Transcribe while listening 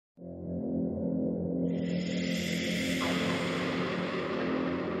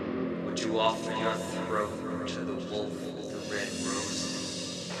offer your throat to the wolf with the red roses?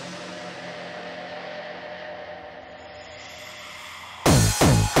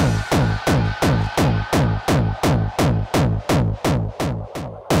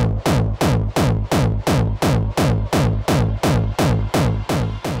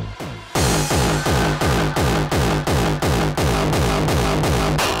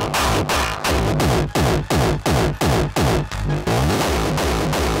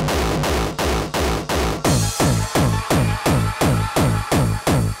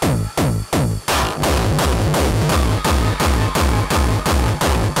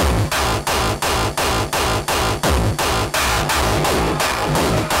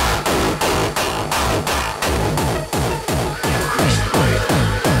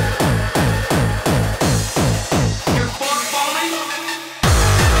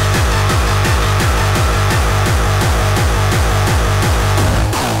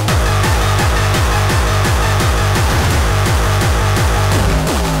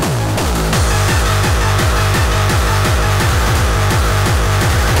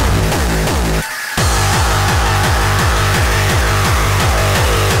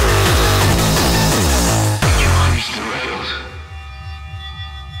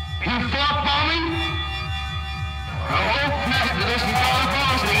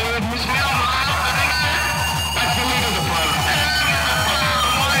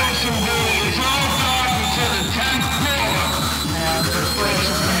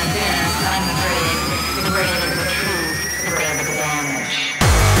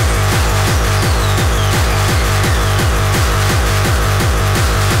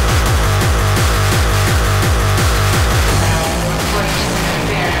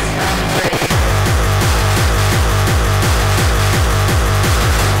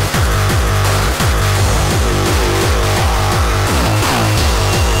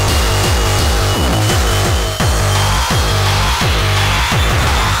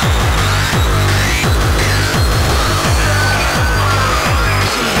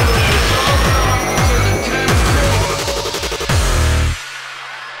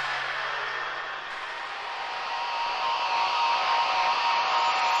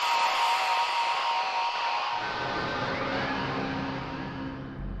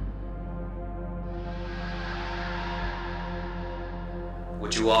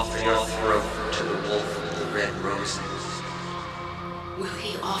 Would you offer your throat to the wolf with the red roses? Will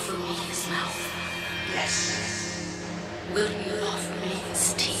he offer me his mouth? Yes. Will he offer me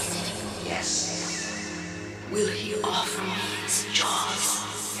his teeth? Yes. Will he offer me his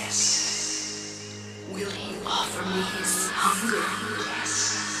jaws? Yes. Will he offer me his hunger?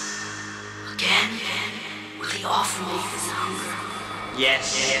 Yes. Again, will he offer me his hunger?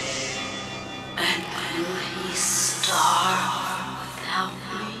 Yes. And will he starve?